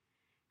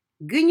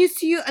Good news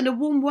to you and a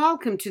warm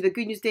welcome to the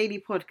Good News Daily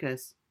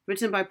podcast,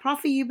 written by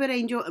Prophet Hubert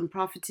Angel and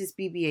Prophetess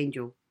BB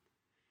Angel.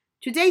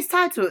 Today's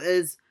title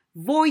is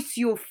Voice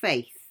Your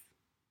Faith.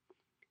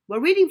 We're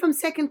reading from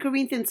 2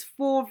 Corinthians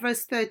 4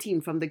 verse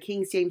 13 from the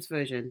King James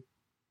Version.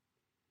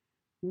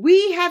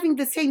 We, having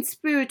the same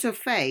spirit of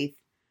faith,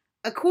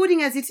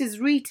 according as it is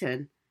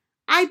written,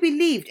 I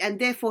believed and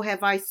therefore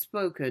have I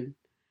spoken.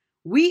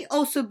 We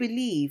also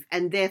believe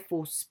and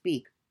therefore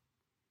speak.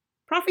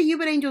 Prophet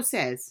Hubert Angel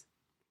says,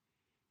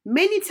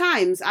 many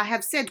times I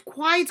have said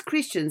quiet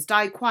Christians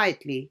die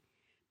quietly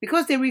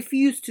because they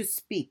refuse to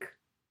speak.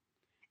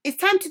 It's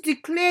time to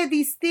declare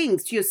these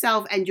things to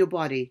yourself and your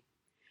body.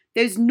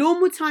 There's no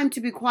more time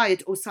to be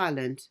quiet or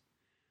silent.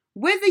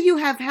 Whether you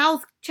have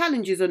health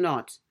challenges or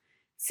not,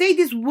 say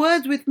these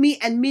words with me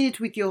and mean it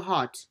with your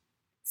heart.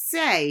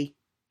 Say,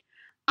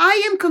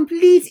 I am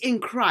complete in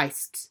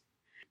Christ.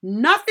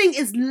 Nothing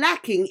is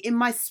lacking in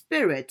my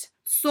spirit,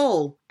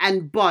 soul,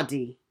 and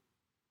body.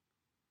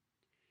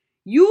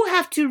 You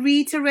have to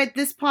reiterate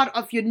this part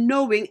of your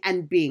knowing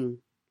and being.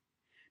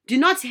 Do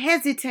not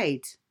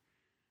hesitate.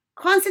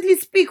 Constantly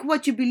speak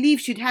what you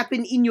believe should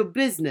happen in your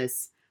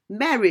business,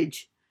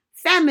 marriage,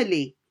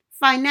 family,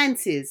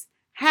 finances,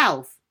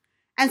 health,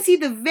 and see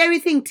the very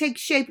thing take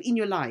shape in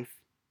your life.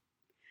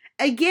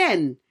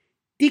 Again,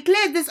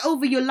 declare this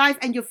over your life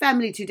and your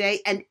family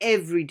today and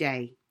every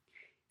day.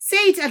 Say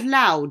it out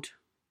loud.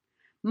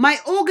 My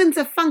organs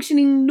are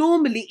functioning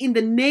normally in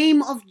the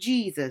name of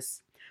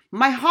Jesus.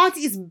 My heart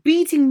is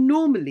beating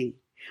normally.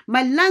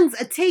 My lungs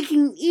are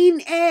taking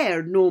in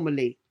air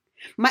normally.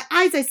 My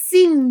eyes are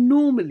seeing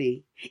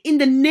normally. In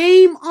the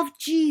name of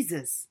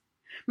Jesus.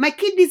 My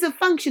kidneys are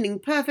functioning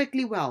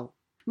perfectly well.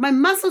 My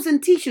muscles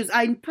and tissues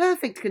are in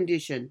perfect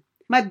condition.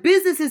 My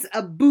businesses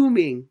are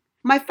booming.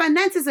 My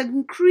finances are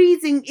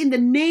increasing in the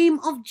name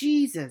of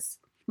Jesus.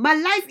 My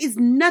life is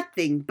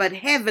nothing but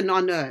heaven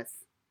on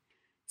earth.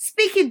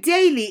 Speak it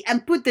daily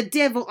and put the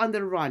devil on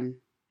the run.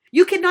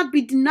 You cannot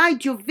be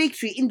denied your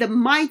victory in the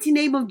mighty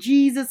name of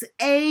Jesus.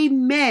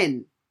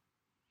 Amen.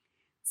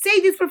 Say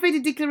this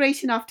prophetic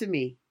declaration after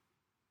me.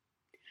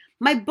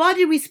 My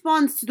body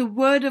responds to the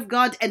word of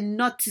God and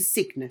not to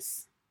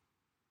sickness.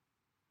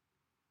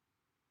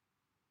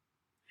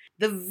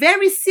 The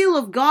very seal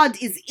of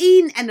God is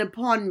in and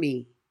upon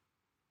me.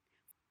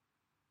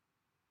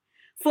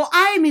 For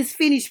I am his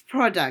finished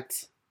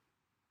product.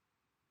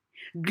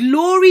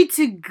 Glory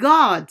to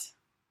God.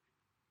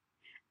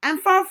 And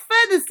for our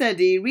further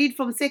study, read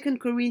from 2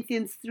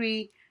 Corinthians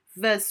 3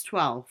 verse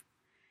 12.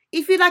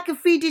 If you'd like a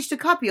free digital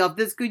copy of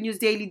this Good News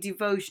Daily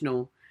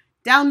devotional,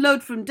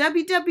 download from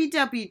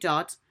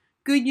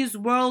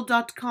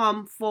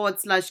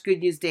www.goodnewsworld.com/Good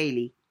News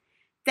Daily.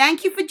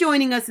 Thank you for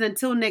joining us, and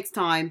until next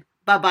time,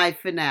 bye-bye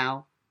for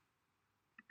now.